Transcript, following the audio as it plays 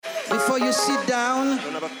Before you sit down,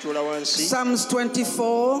 Psalms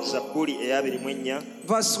 24,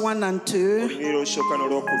 verse 1 and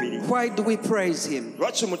 2. Why do we praise him?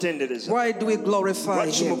 Why do we glorify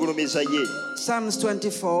him? Psalms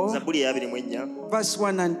 24, verse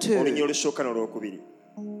 1 and 2.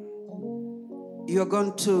 You're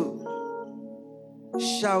going to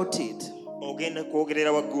shout it.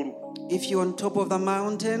 If you're on top of the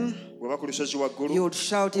mountain, you would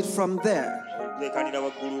shout it from there.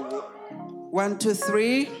 1, 2,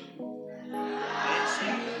 3.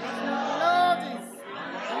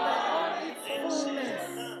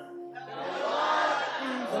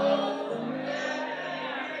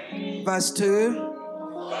 Verse 2.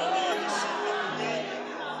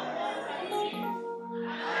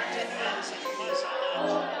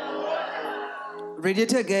 Read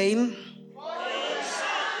it again.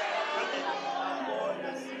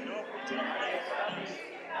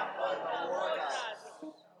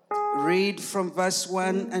 Read from verse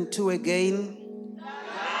 1 and 2 again.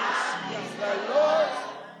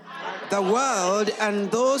 The world and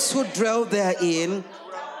those who dwell therein,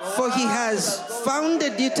 for he has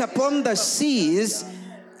founded it upon the seas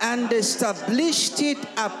and established it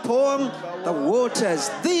upon the waters.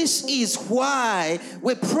 This is why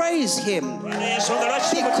we praise him.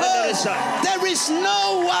 Because there is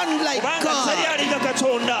no one like God.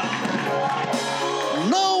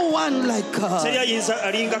 No one like God.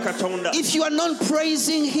 If you are not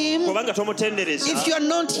praising him, if you are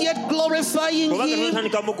not yet glorifying him,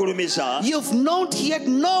 you've not yet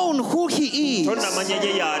known who he is.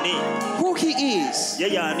 Who he is.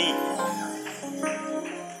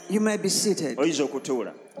 You may be seated.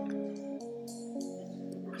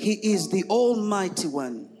 He is the Almighty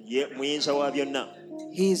One. He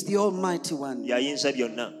is the Almighty One.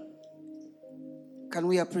 Can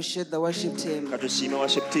we appreciate the worship team?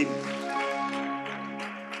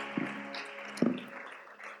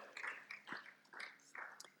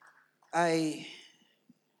 I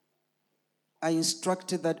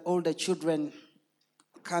instructed that all the children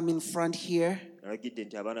come in front here.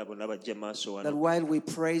 That while we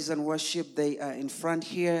praise and worship, they are in front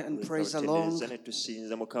here and praise along.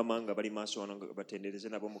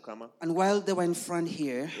 And while they were in front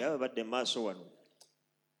here,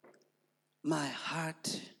 my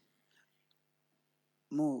heart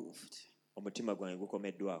moved.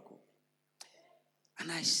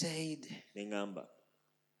 And I said,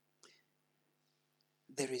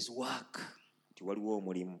 there is work.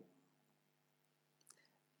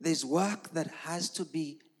 There's work that has to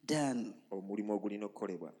be done.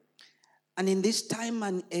 And in this time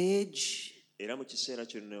and age,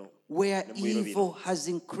 where evil has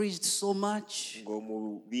increased so much,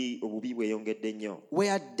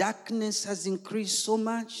 where darkness has increased so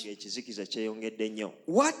much,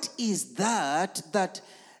 what is that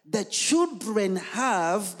the children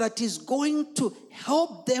have that is going to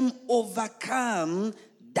help them overcome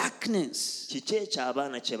darkness?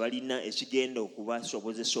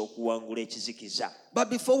 But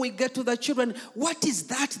before we get to the children, what is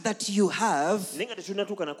that you have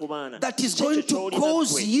that is going to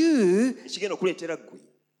cause you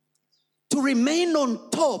to remain on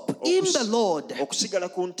top in the Lord,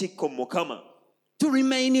 to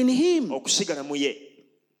remain in him?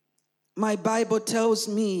 My Bible tells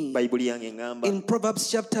me in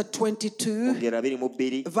Proverbs chapter 22,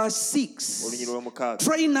 verse 6,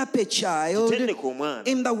 train up a child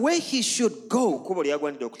in the way he should go,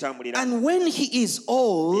 and when he is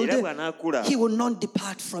old, he will not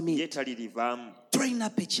depart from it. Train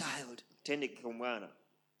up a child.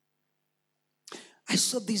 I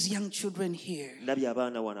saw these young children here,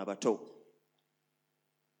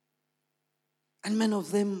 and many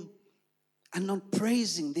of them are not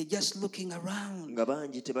praising, they're just looking around.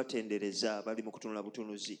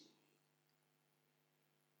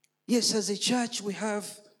 Yes, as a church, we have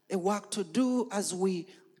a work to do as we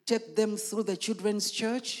take them through the children's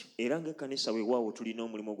church.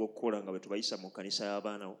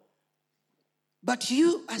 But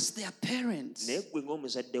you, as their parents,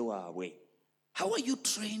 how are you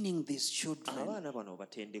training these children?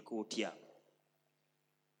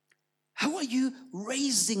 How are you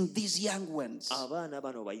raising these young ones?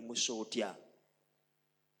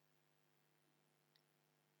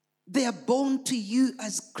 They are born to you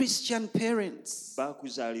as Christian parents. And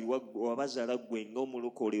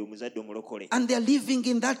they are living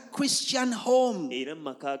in that Christian home.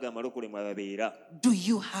 Do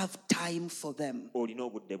you have time for them?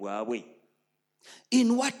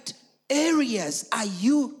 In what areas are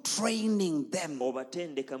you training them?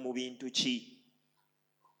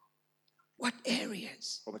 What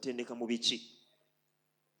areas?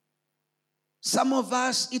 Some of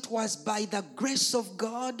us, it was by the grace of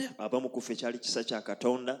God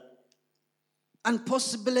and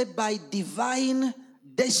possibly by divine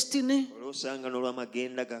destiny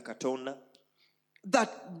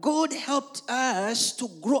that God helped us to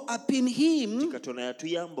grow up in Him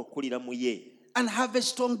and have a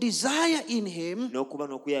strong desire in Him,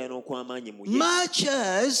 much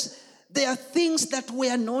as there are things that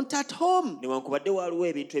were not at home.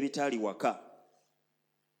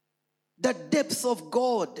 The depth of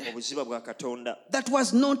God that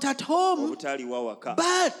was not at home,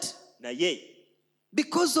 but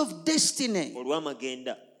because of destiny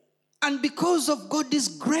and because of God's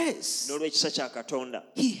grace,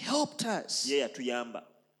 He helped us.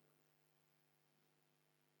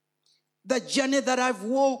 The journey that I've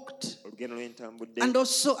walked, and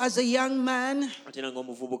also as a young man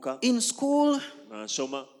in school,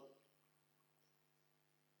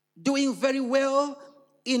 doing very well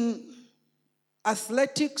in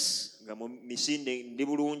athletics,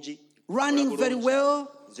 running very well,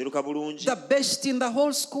 the best in the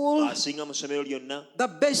whole school, the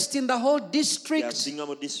best in the whole district,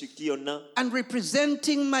 and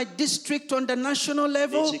representing my district on the national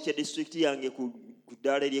level,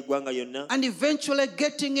 and eventually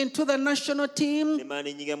getting into the national team.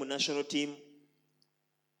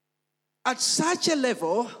 At such a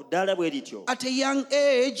level, at a young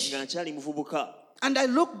age, and I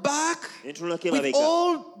look back with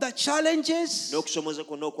all the challenges,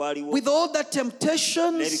 with all the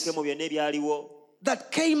temptations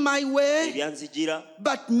that came my way,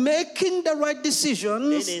 but making the right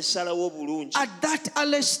decisions at that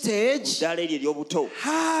early stage.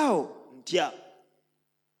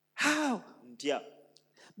 How?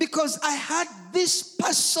 Because I had this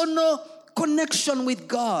personal connection with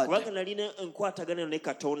God.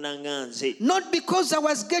 Not because I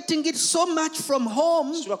was getting it so much from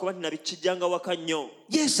home.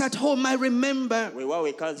 Yes, at home I remember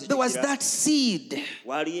there was that seed.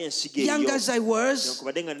 Young as I was,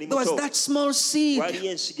 there was that small seed.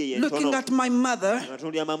 Looking at my mother,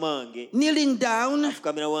 kneeling down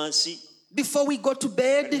before we go to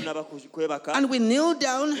bed, and we kneel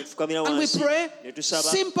down and we pray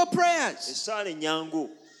simple prayers.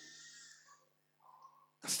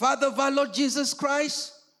 The Father of our Lord Jesus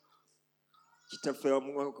Christ,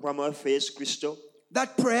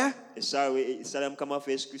 that prayer,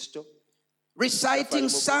 reciting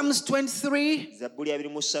Psalms 23,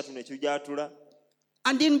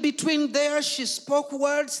 and in between there she spoke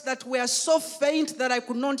words that were so faint that I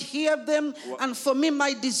could not hear them, and for me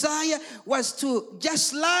my desire was to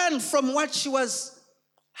just learn from what she was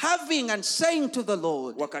having and saying to the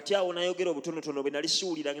Lord.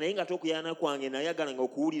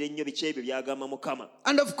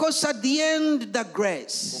 And of course at the end, the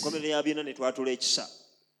grace.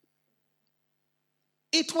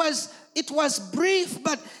 It was brief,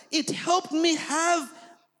 but it helped me have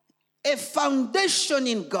a foundation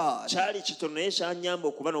in God.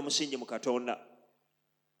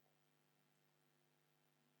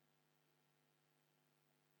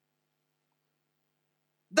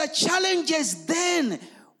 The challenges then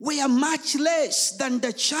were much less than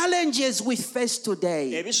the challenges we face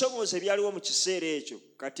today.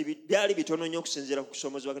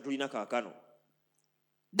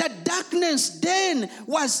 The darkness then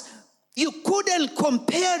was, you couldn't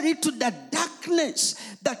compare it to the darkness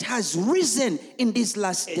that has risen in these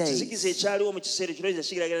last days.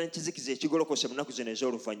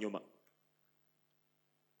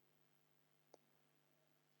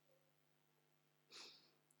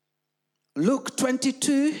 Luke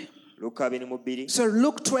 22. So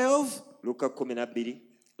Luke 12.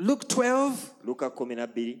 Luke 12.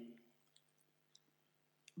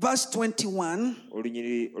 Verse 21.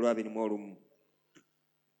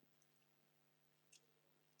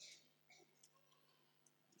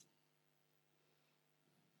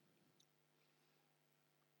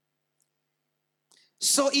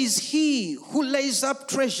 So is he who lays up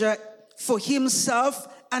treasure for himself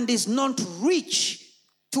and is not rich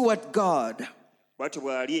toward God. Not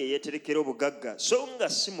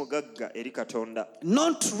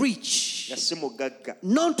rich.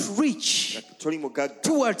 Not rich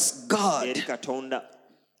towards God.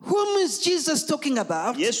 Whom is Jesus talking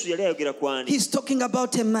about? He's talking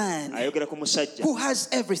about a man who has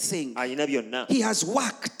everything. He has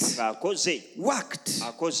worked.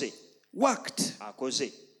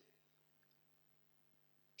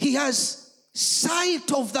 He has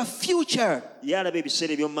sight of the future.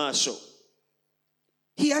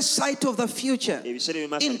 He has sight of the future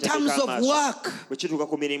in terms of work,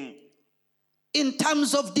 in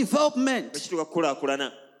terms of development,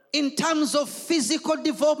 in terms of physical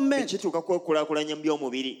development,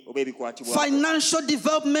 financial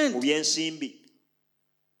development,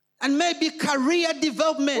 and maybe career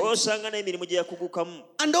development.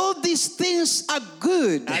 And all these things are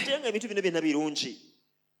good.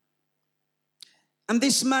 And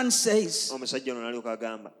this man says,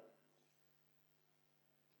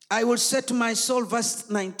 I will say to my soul, verse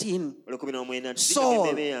 19,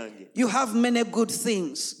 soul, you have many good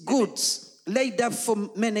things, goods, laid up for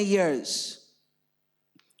many years.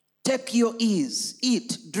 Take your ease,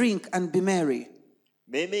 eat, drink, and be merry.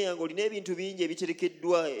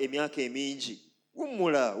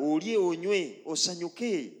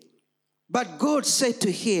 But God said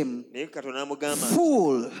to him,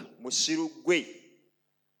 fool,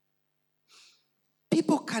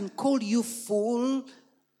 people can call you fool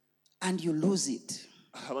and you lose it.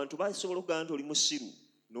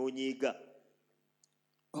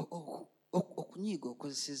 Okunyiga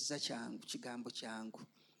okozesezza kigambo kyangu.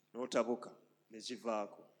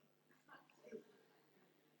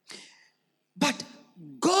 But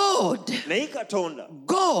God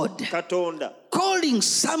calling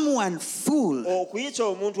someone fool,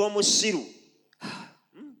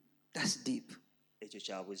 that's deep.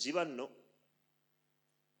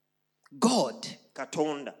 God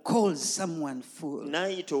calls someone fool.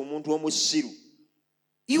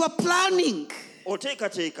 You are planning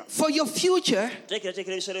for your future.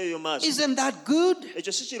 Isn't that good?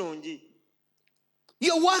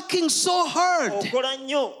 You're working so hard.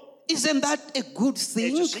 Isn't that a good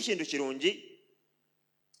thing?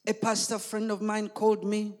 A pastor friend of mine called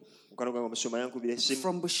me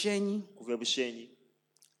from Bushenyi.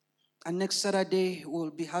 And next Saturday, we'll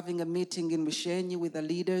be having a meeting in Bushenyi with the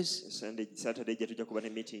leaders.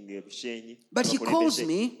 But he calls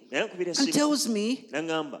me and tells me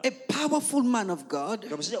a powerful man of God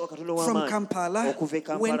from Kampala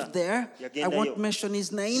went there. I won't mention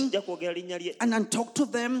his name. And I talked to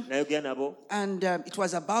them. And it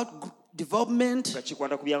was about development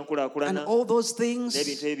and all those things,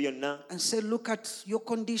 and say, look at your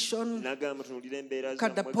condition, look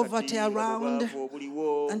at the poverty around,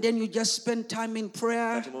 and then you just spend time in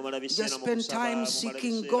prayer, you just spend time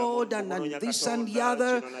seeking God and this and the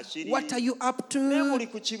other. What are you up to?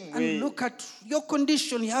 And look at your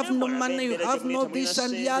condition. You have no money, you have no this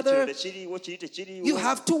and the other. You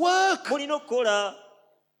have to work.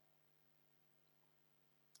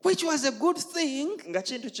 Which was a good thing.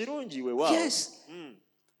 Yes.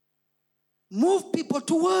 Move people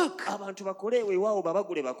to work.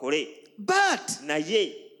 But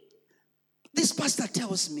this pastor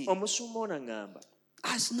tells me,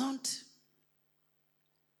 as not,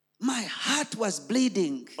 my heart was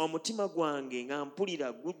bleeding.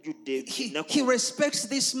 He respects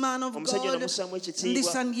this man of God, and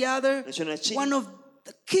this and the other. One of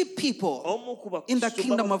the key people in the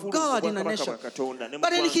kingdom of God in a nation. But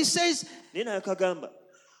then he says,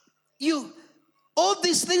 all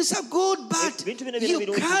these things are good, but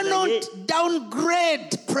you cannot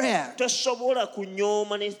downgrade prayer.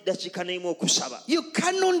 You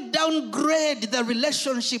cannot downgrade the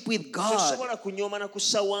relationship with God.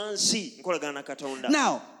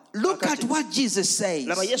 Now, look at what Jesus says.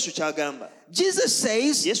 Jesus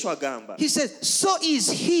says, he says, so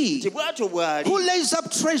is he who lays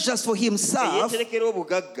up treasures for himself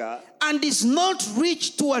and is not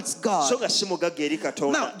rich towards God.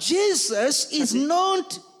 Now, Jesus is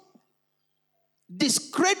not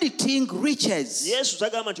discrediting riches.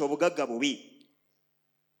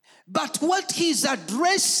 But what he's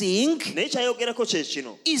addressing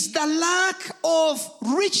is the lack of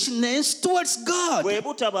richness towards God.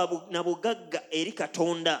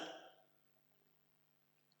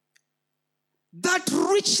 That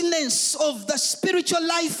richness of the spiritual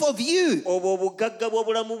life of you.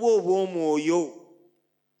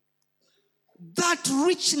 That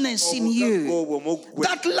richness in you,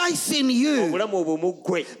 that life in you,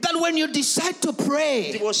 that when you decide to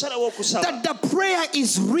pray, that the prayer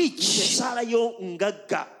is rich.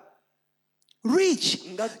 Rich.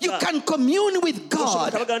 You can commune with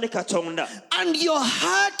God and your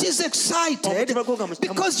heart is excited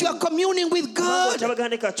because you are communing with God,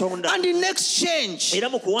 and in exchange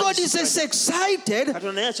God is as excited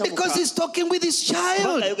because he's talking with his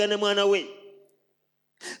child.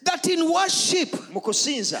 That in worship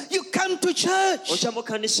you come to church.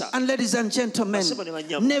 And ladies and gentlemen,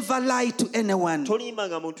 never lie to anyone.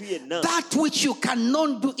 That which you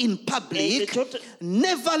cannot do in public,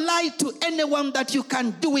 never lie to anyone that you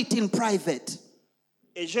can do it in private.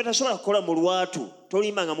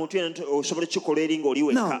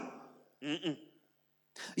 No.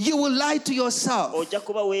 You will lie to yourself.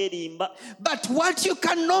 But what you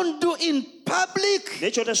cannot do in public,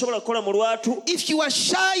 if you are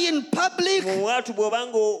shy in public,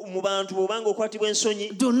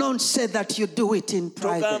 do not say that you do it in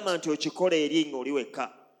private.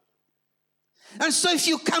 And so if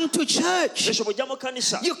you come to church,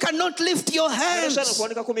 you cannot lift your hands,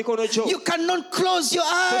 you cannot close your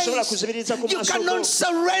eyes, you cannot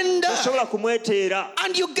surrender,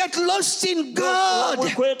 and you get lost in God.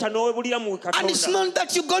 And it's not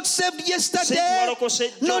that you got saved yesterday,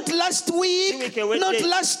 not last week, not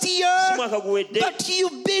last year, but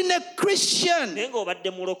you've been a Christian,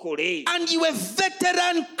 and you're a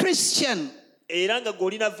veteran Christian.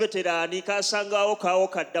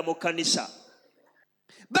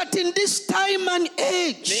 But in this time and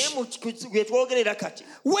age,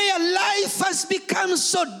 where life has become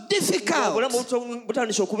so difficult,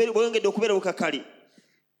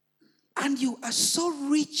 and you are so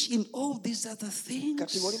rich in all these other things,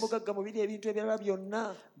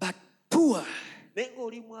 but poor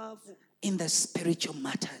in the spiritual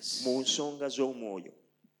matters,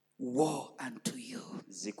 woe unto you.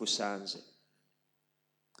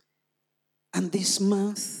 And this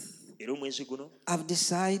month, I've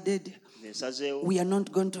decided we are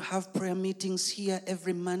not going to have prayer meetings here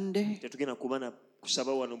every Monday.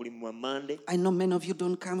 I know many of you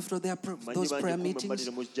don't come for those prayer meetings,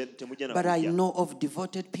 but I know of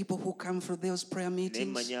devoted people who come for those prayer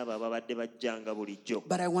meetings.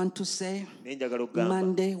 But I want to say,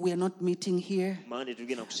 Monday we are not meeting here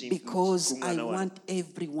because I want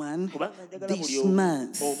everyone this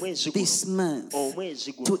month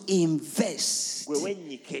to invest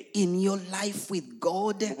in your life with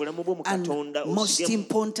God, and most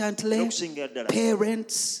importantly,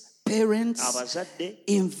 parents,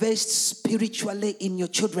 invest spiritually in your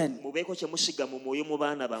children.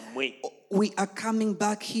 We are coming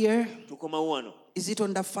back here. Is it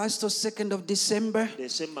on the 1st or 2nd of December?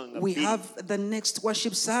 We have the next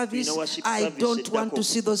worship service. I don't want to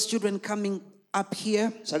see those children coming up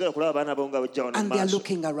here and they are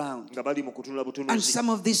looking around. And some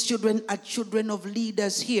of these children are children of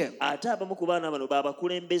leaders here.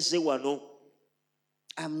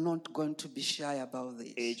 I'm not going to be shy about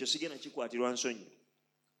this.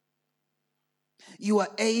 You are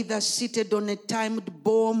either seated on a timed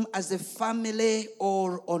bomb as a family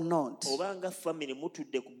or not.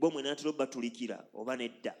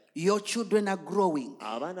 Your children are growing.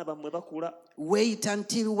 Wait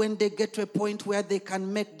until when they get to a point where they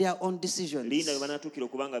can make their own decisions.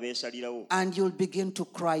 And you'll begin to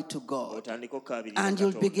cry to God. And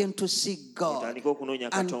you'll begin to seek God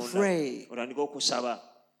and pray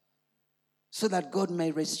so that God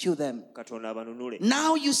may rescue them.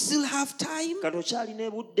 Now you still have time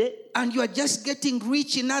and you are just getting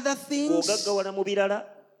rich in other things.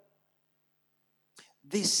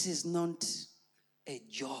 This is not a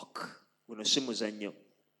joke.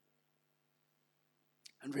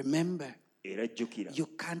 And remember, you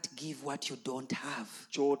can't give what you don't have.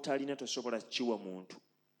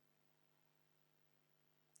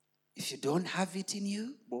 If you don't have it in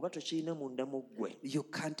you, you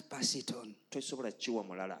can't pass it on.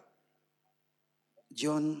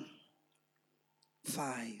 John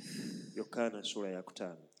 5.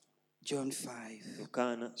 John 5.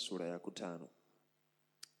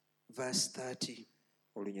 Verse 30.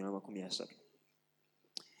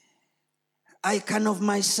 I can of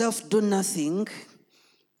myself do nothing.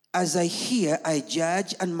 As I hear, I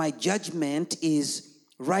judge, and my judgment is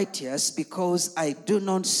righteous, because I do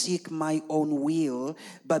not seek my own will,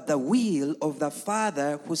 but the will of the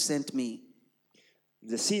Father who sent me.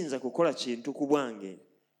 Nze siyinza kukola kintu ku bwange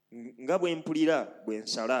nga bwe mpulira bwe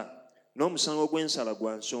nsala, n'omusango gw'ensala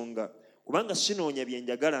gwa nsonga, kubanga sinoonya bye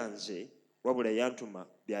njagala nze, wabula yantuma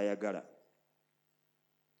by'ayagala.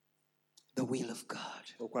 The will of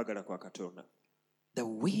God. Okwagala kwa Katonda. The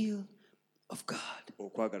will of God.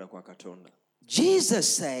 Okwagala kwa Katonda.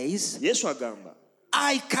 Jesus says, Yesu agamba,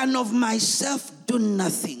 I can of myself do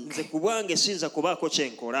nothing. Nze ku bwange siyinza kubaako kye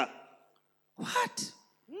nkola. What?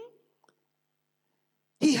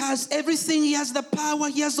 He has everything. He has the power.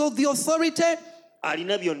 He has all the authority.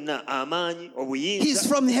 Alina byonna, amaanyi, obuyinza. He's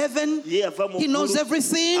from heaven. He knows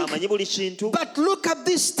everything. Amanyi buli kintu. But look at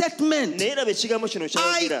this statement. Naye laba ekigambo kino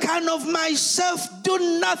kyayogera. I can of myself do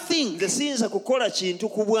do nothing. nze siyinza kukola kintu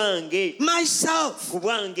ku bwange Myself, ku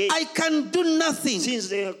bwange I can do nothing.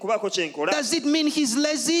 siyinza kubaako kye nkola. Does it mean he's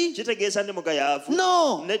lazy? Kitegeeza ndi mugayaavu?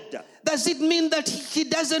 No. Nedda. Does it mean that he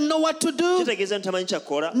doesn't know what to do? Kitegeeza nti tamanyi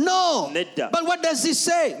kyakkola? No. Nedda. But what does he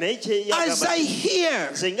say? Naye kye As I yagamba hear,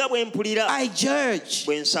 nze nga bwe mpulira I judge.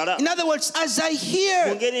 bwe nsala. In other words, as I Mu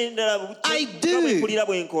hear, ngeri endala I nga bwe do. mpulira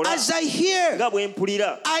bwe nkola. As I hear, Nga bwe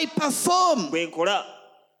mpulira I perform. bwe nkola.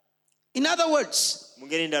 In other words, Mu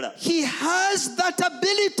ngeri endala he has that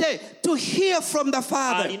ability to hear from the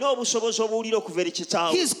Father. alina obusobozi obuwulira okuva eri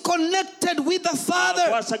kitaawe. He's connected with the Father.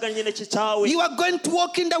 Akwasaganye ne kitaawe. You are going to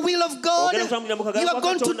walk in the will of God. You are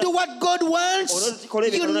going to do what God wants.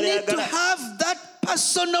 You need to have that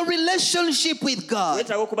personal relationship with God.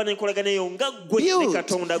 Weetaaga okuba n'enkolagana eyo nga ggwe ne Build.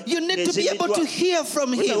 Katonda You need to be able to hear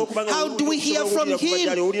from Him. How do we hear from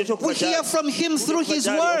Him? We hear from Him through His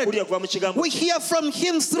Word. We hear from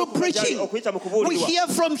Him through preaching. We hear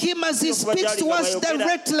from Him as He speaks to us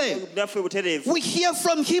directly. We hear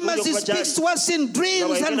from Him as He speaks to us in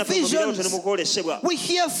dreams and visions. We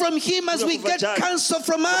hear from Him as we get counsel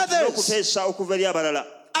from others.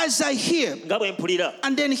 As I hear. nga bwe mpulira.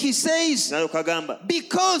 And then he says, naye okagamba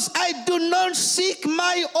because I do not seek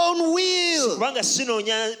my own will. kubanga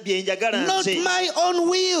sinoonya bye njagala Not nze. my own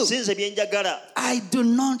will. Si nze bye njagala. I do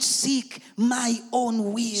not seek my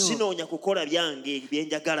own will. Sinoonya kukola byange bye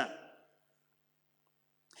njagala.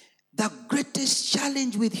 The greatest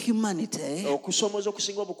challenge with humanity Okusomoza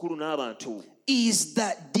okusinga obukulu n'abantu is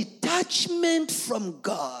that detachment from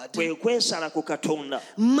God. kwe kwesala ku Katonda.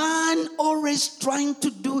 Man always trying to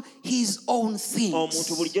do his own things.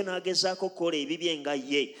 Omuntu bulijjo n'agezaako okukola ebibye nga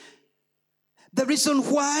ye. The reason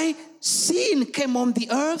why sin came on the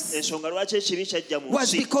earth Ensonga lwaki ekibi kyajja mu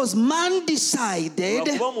was nsi. because man decided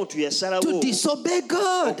Lwakuba omuntu to yasalawo disobey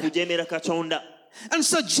God. okujeemera Katonda. And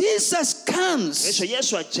so Jesus comes Ekyo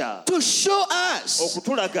Yesu ajja to show us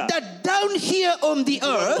okutulaga that down here on the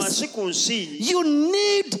earth, wansi ku nsi you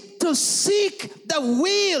need to seek the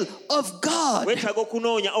will of God. weetaaga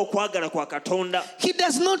okunoonya okwagala kwa Katonda. He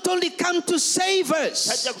does not only come to save us,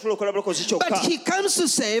 Tajja kutulokola bulokozi but kyokka He comes to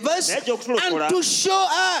save us Naye ajja okutulokola and to show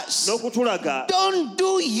us, n'okutulaga don't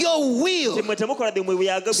do your will. nti mmwe temukola bye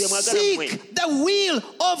mwagala mmwe. Seek the will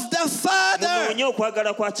of the Father. Munoonye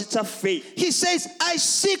okwagala kwa kitaffe. He says, I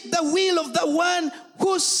seek the will of the one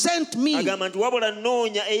who sent me. Agamba nti wabula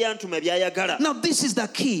nnoonya eyantuma by'ayagala. Now this is the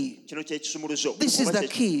key. Kino kye kisumuluzo. This is the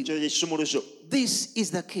key. Kino kye kisumuluzo. This is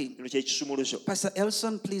the key. Kino kye kisumuluzo. Pastor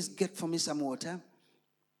Elson, please get for me some water.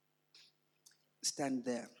 Stand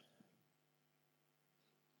there.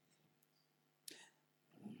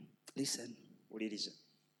 Listen. Wuliriza.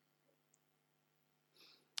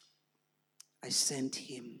 I sent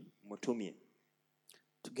him Mutumye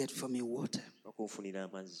to get for me water. okunfunira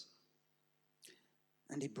amazzi.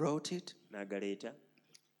 And he brought it. N'agaleeta.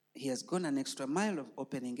 He has gone an extra mile of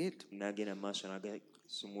opening it. N'agenda mu maaso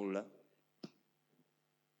n'agasumulula.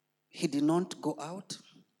 He did not go out.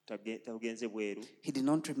 Tagenze bweru. He did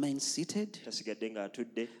not remain seated. Tasigadde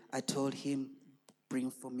ng'atudde. I told him,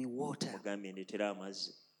 bring for me water. Mugambye ndeetera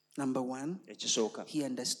amazzi. Number one, Ekisooka he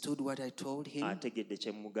understood what I told him. ategedde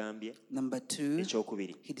kye mugambye. Number two,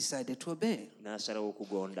 Ekyokubiri he decided to obey. n'asalawo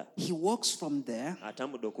okugonda. He walks from there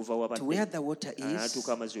Atambudde okuva to where wabadde the water is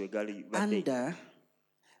n'atuuka amazzi we gali badde under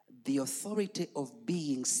the authority of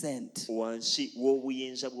being sent. wansi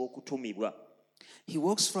w'obuyinza bw'okutumibwa. He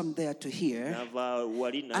walks from there to here N'ava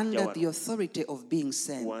wali n'ajja under the wano authority of being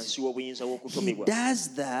sent. wansi w'obuyinza He bw'okutumibwa.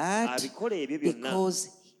 does that Abikola ebyo byonna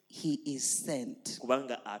because he is sent.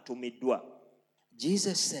 kubanga atumiddwa.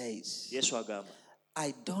 Jesus says, Yesu agamba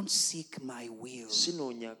I don't seek my will.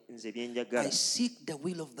 sinoonya nze bye I njagala seek the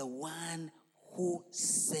will of the one who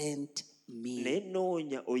sent me. naye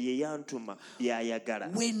noonya oyo eyantuma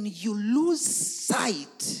by'ayagala. When you lose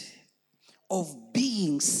sight of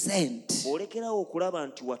being sent, Bw'olekerawo okulaba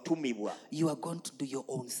nti watumibwa you are going to do your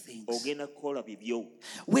own things. ogenda kukola bibyo.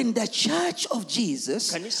 When the church of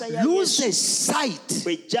Jesus Kanisa ya loses sight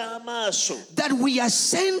bw'ejja amaaso that we are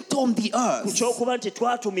sent on the ku earth, ky'okuba nti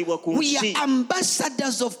twatumibwa ku we nsi, are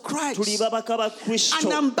ambassadors of tuli Christ. babaka ba An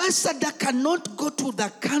Kristo. ambassador cannot go to the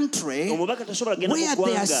country Omubaka tasobola kugenda mu where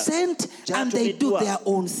they are ggwanga sent and they do their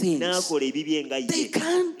own things. n'akola ebibye nga They ye.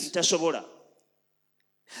 can't. Tasobola.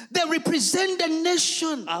 They represent the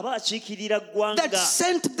nation Aba akiikirira that ggwanga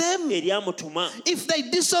sent them. eryamutuma. If they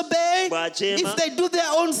disobey, Bw'ajeema, if they do their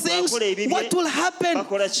own things, bw'akola ebibye, what will happen?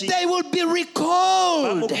 bakola ki? They will be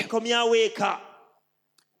recalled. Bamukomyawo eka.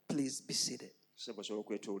 Please be seated. Osobola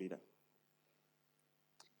okwetuulira.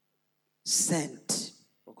 Sent.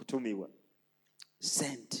 Okutumibwa.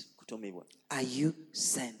 Sent. Kutumibwa. Are you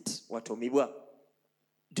sent? Watumibwa.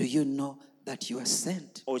 Do you know that you are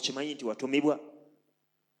sent? Okimanyi nti watumibwa?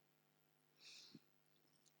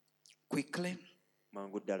 Quickly,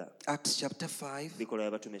 Mangu ddala. Acts chapter 5. Bikolwa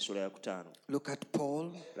by'Abatume essula ya 5. Look at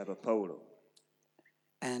Paul Laba Pawulo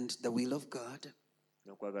and the will of God.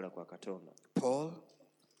 n'okwagala kwa Katonda. Paul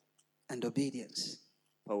and obedience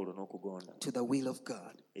Pawulo n'okugonda to the will of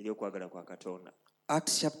God. eri okwagala kwa Katonda.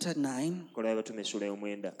 Acts chapter 9. Bikolwa by'Abatume essula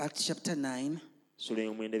y'omwenda. Acts chapter 9, Essula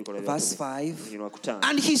y'omwenda bikolwa verse by'Abatume 5. nnyina wa 5.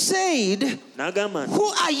 And he said, N'agamba nti, Who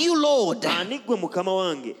are you, Lord? ani ggwe Mukama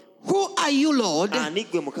wange? Who are you, Lord? Ani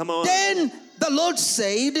ggwe Mukama wange? Then the Lord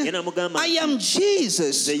said, I am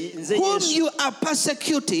Jesus, whom you are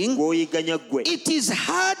persecuting. Gw'oyigganya ggwe. It is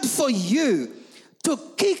hard for you to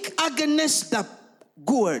kick against the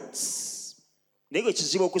gourds. Naye gwe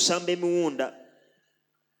kizibu okusamba emiwunda.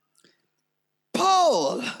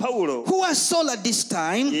 Paul, Pawulo who was Saul at this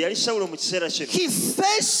time, ye yali Sawulo mu kiseera kino. he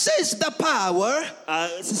faces the power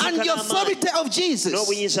and the authority of Jesus.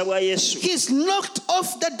 N'obuyinza bwa Yesu. He's knocked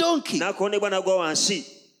off the donkey. N'akondebwa n'agwa wansi.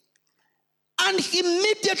 And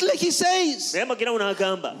immediately he says, Naye amagirawo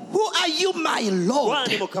n'agamba, Who are you, my Lord?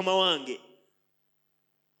 gw'ani Mukama wange?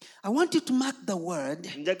 I want you to mark the word.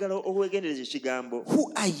 Njagala obwegendereza ekigambo.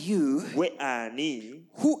 Who are you? Gwe ani?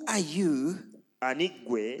 Who are you? Ani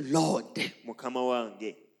ggwe? Lord. Mukama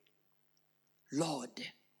wange. Lord.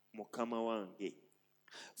 Mukama wange.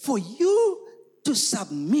 For you to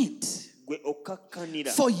submit, Gwe okakkanira.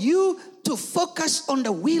 for you to focus on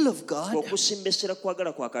the will of God, Okusimba essira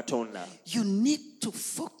kwagala kwa Katonda. you need to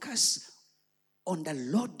focus on the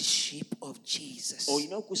lordship of Jesus.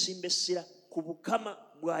 Olina okusimba essira ku bukama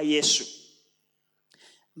bwa Yesu.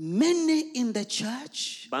 Many in the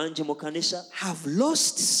church Bangi mu kanisa have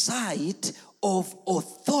lost sight of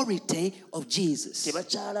authority of Jesus.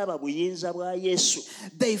 tebakyalaba buyinza bwa Yesu.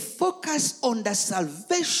 They focus on the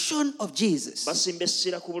salvation of Jesus. Basimba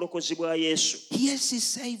essira ku bulokozi bwa Yesu. Yes, he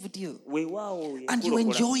saved you. Weewaawo And you're yakulokola.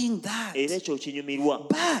 enjoying that. Era ekyo kinyumirwa.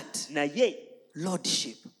 But Naye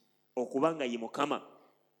lordship. okuba nga ye Mukama.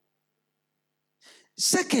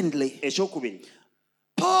 Secondly, Ekyokubiri,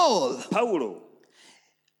 Paul,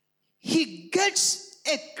 he gets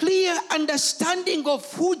a clear understanding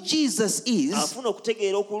of who Jesus is. afuna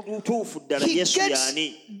okutegeera okutuufu ddala He Yesu gets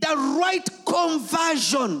y'ani. the right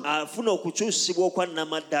conversion. Afuna okukyusibwa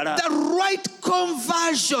okwannamaddala. The right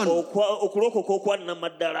conversion. Okulokoka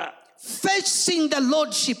okwannamaddala. Facing the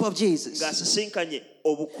lordship of Jesus. Ng'asisinkanye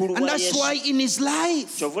obukulu And bwa that's Yesu. why in his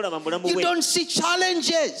life, Kyova olaba mulamu you bwe don't see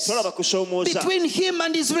challenges tolaba kusoomooza between him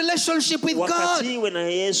and his relationship with God. wakati we na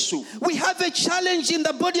Yesu. We have a challenge in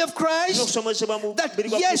the body of Christ Okusoomozebwa mu that mubiri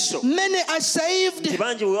gwa yes, Kristo. many are saved, Nti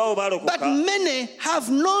bangi weewaawo but baalokoka. many have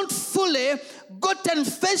not fully gotten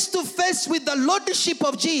face to face with the lordship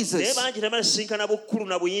of Naye Jesus. bangi tebalisinkana bukulu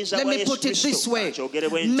na buyinza Let bwa me Yesu put it this Kristo. way. Kyogere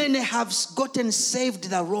bwe nti, Many have gotten saved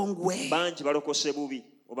the wrong way. bangi balokose bubi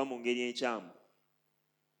oba mu ngeri enkyamu.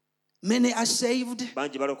 Many are saved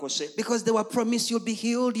Bangi balokose because they were promised you'll be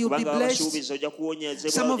healed, you'll be kubanga blessed. babasuubiza ojja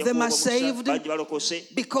kuwonyezebwa, Some of ojja them kuwa are omusa. saved Bangi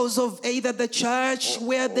balokose because of either the church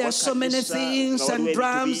where there are so many Wakanisa, things nga and waliwo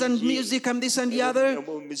drums ebintu and bingi. music and this and the other.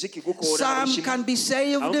 Omuziki gukoora Some buli kimu. can be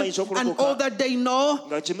saved Abamu bayinza and okulokoka all that they know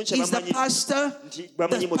nga kimu kye is the bamanyi pastor, nti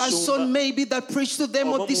bamanyi the person musumba maybe that preached to them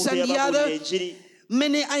oba or this omuntu and the eyababuulira other. enjiri.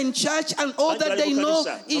 Many are in church and all that they know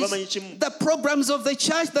is the programs of the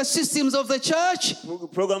church, the systems of the church.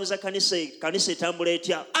 Programu za kanisa etambula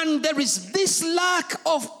etya. And there is this lack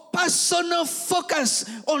of personal focus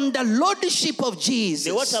on the lordship of Ne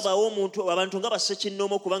Jesus. watabaawo abantu nga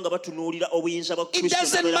bassekinnoomu kubanga batunuulira obuyinza bwa It Kristo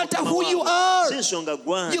doesn't n'abeera matter Mukama who you waabwe. are. Si nsonga You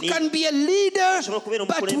gwani. can be a leader, Osobola kubeera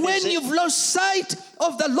but when omukulembeze you've lost sight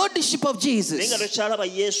of the lordship of naye nga Jesus, tokyalaba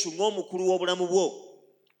Yesu ng'omukulu w'obulamu bwo.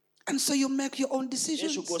 and so you make your own Yesu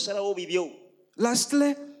decisions. gw'osalawo bibyo.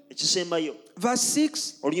 Lastly, Ekisembayo verse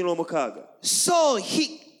 6. Olunyira omukaaga. So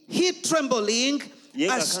he trembling, Ye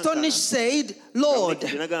nga astonished, kankana. said, Lord,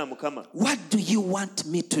 Nagamba Mukama, what do you want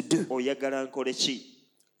me to do? oyagala nkole ki?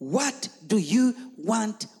 What do you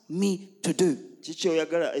want me to do? Kiki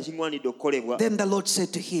oyagala ekiŋwanidde okukolebwa? Then the Lord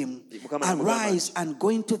said to him, arise and go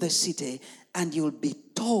into the city, and you'll be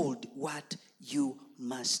told what you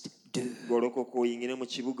must do. Golokoka oyingire mu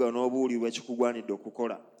kibuga n'obuulirwa ekikugwanidde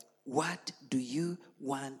okukola. What do you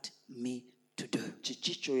want me to do?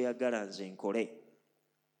 Kiki ky'oyagala nze nkole?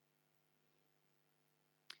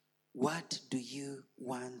 What do you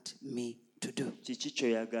want me to do? Kiki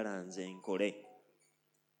ky'oyagala nze nkole?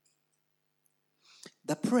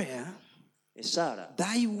 The prayer, Essaala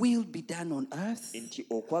thy will be done on earth, nti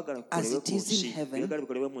okwagala as kukolebwe it ku is in nsi, heaven, byagala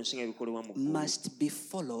bikolebwe mu nsi nga bikolebwa mu ggulu, must be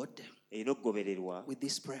followed erina okugobererwa with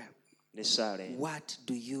this prayer. ne Saala eno. What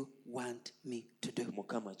do you want me to do?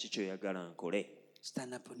 Mukama kiki oyagala nkole?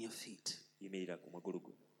 Stand up on your feet. Yimirira ku magulu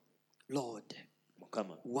go. Lord,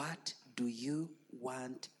 Mukama what do you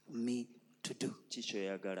want me to do? kiki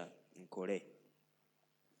oyagala nkole?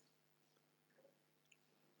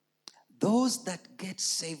 Those that get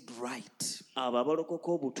saved right, Abo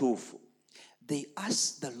abalokoka obutuufu they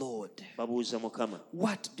ask the Lord, babuuza Mukama,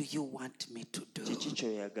 what do you want me to do? kiki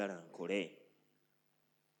kyoyagala nkole?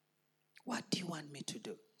 What do you want me to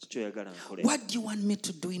do? Kiki kyoyagala nkole? What do you want me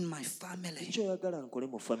to do in my family? Kiki kyoyagala nkole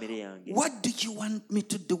mu famire yange? What do you want me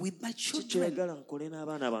to do with my Kiki children? kyoyagala nkole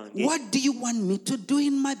n'abaana bange? What do you want me to do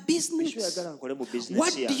in my Kiki business? kyoyagala nkole mu What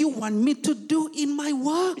bizinesi do yange? you want me to do in my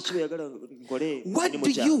work? Kiki kyoyagala nkole mu What mirimu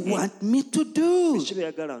do you gyange? want me to do? Kiki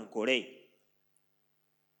kyoyagala nkole?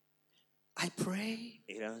 I pray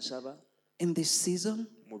Era nsaba in this season,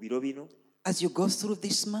 mu biro bino as you go through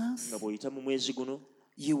this month, nga bw'oyita mu mwezi guno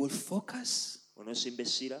you will focus onoosimba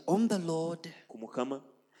essira on the Lord ku Mukama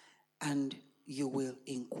and you will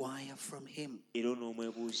inquire from Him. era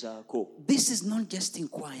onoomwebuuzaako. This is not just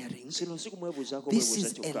inquiring, Sino si kumwebuuzaako this bwebuuza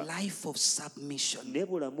is a kyokka, life of submission, ne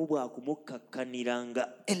bulamu bwa kumukakkaniranga,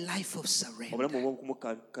 a life of surrender. obulamu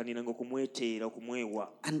obw'okumukakkaniranga, okumweteera, okumwewa.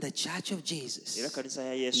 And the Church of Jesus Era kanisa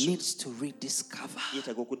ya Yesu needs to rediscover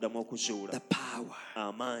yeetaaga okuddamu okuzuula the power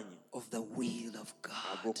amaanyi of the will of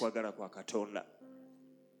God. ag'okwagala kwa Katonda.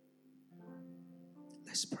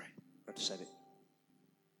 Let's pray. Katusabe.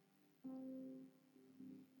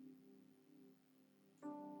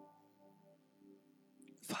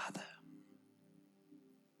 Father,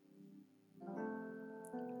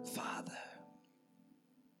 Father,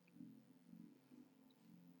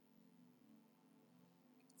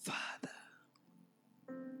 Father,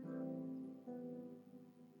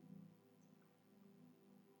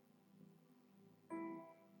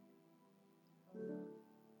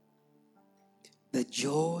 the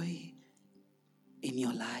joy in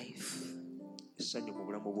your life Essanyu mu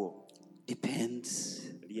bulamu bwo depends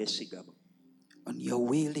lyesigama on your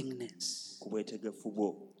willingness ku bwetegefu bwo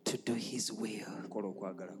to do His will, okukola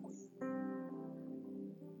okwagala kwe,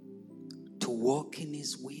 to walk in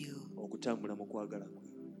His will, okutambula mu kwagala kwe,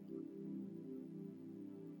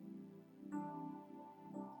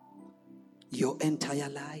 your entire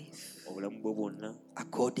life obulamu bwo bwonna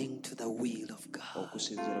according to the will of God.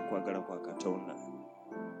 okusinziira kwagala kwa Katonda.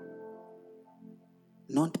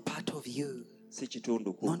 Not part of you, Si kitundu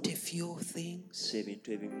ku not a few things, si ebintu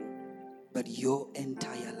ebimu, but your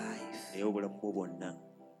entire life. naye obulamu bwo bwonna.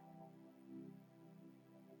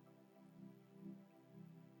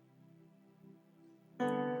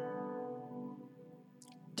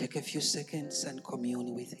 Take a few seconds and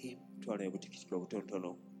commune with Him. Twalayo obutikitiko obutonotono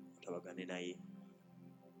otabagane naye.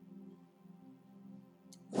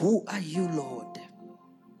 Who are you, Lord?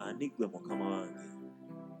 Ani ggwe Mukama wange?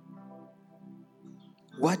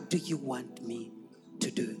 What do you want me to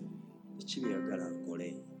do? Kiki by'oyagala nkole?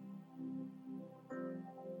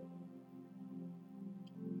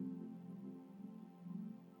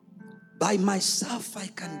 By myself, I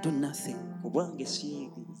can do nothing. Ku bwange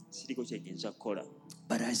siriko kye nyinza kukola,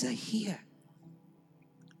 But as I hear,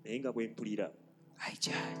 naye nga bwe mpulira I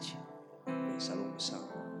judge. nsala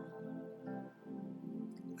omusango.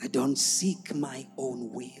 I don't seek my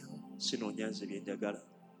own will, Sinoonya nze bye njagala,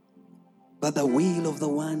 but the will of the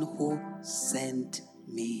one who sent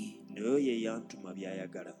me. naye oyo ye yantuma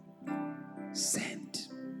by'ayagala. Sent.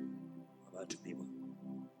 Abaatumibwa.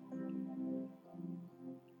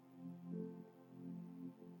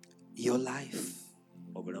 Your life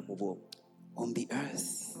Obulamu bwo on the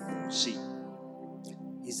earth mu nsi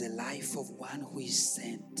is a life of one who is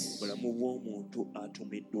sent. bulamu bw'omuntu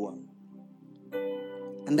atumiddwa.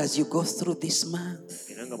 And as you go through this month,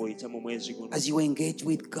 Era nga bw'oyita mu mwezi guno, as you engage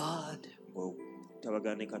with God,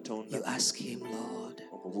 bw'otabagana ne Katonda, you ask Him, Lord,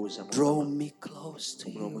 omubuuza draw me close to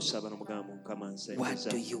you. n'omusaba n'omugamba Mukama What nsembeza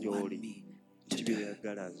do you want gy'oli. me to Kiki do?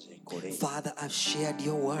 by'oyagala nze nkole? Father, I've shared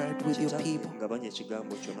your word with your people. Ngabanya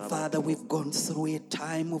ekigambo kyo n'abantu Father, bo. we've gone through a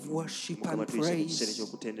time of worship Mukama and tuyise mu kiseera praise.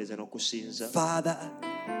 ky'okutendeeza n'okusinza. Father,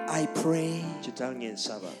 I pray Kitange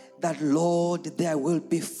nsaba that, Lord, there will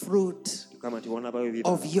be fruit Mukama nti wanaabayo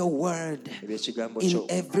of ebibala your word eby'ekigambo in kyo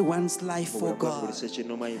everyone's life, mu oh bulamu bwa buli God.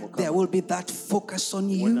 sekinnoomayi There Mukama. will be that focus on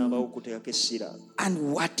Wanaabaawo you okuteekako essira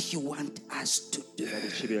and what you want us to do. nga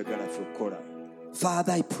biki by'oyagala ffe okukola.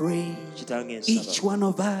 Father, I pray Kitange each nsaba one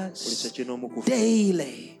of buli us sekinnoomu ku ffe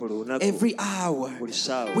daily, buli lunaku every hour, buli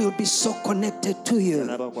ssaawa will be so connected to you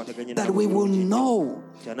n'abaakwataganye that we will n'abo know,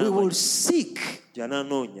 we will seek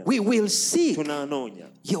We will seek tunaanoonya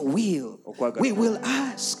your will. We will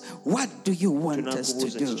ask, what do you want us to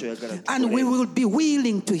do? And we will be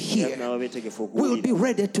willing to hear. We will be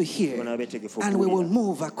ready to hear. And we will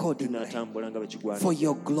move accordingly for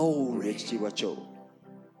your glory.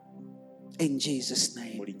 In Jesus'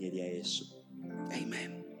 name.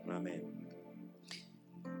 Amen. Amen.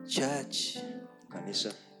 Church,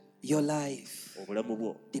 your life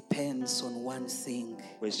depends on one thing,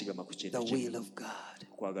 the will of God.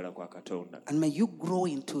 And may you grow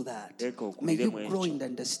into that. May you grow in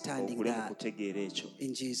understanding that.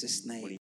 In Jesus' name.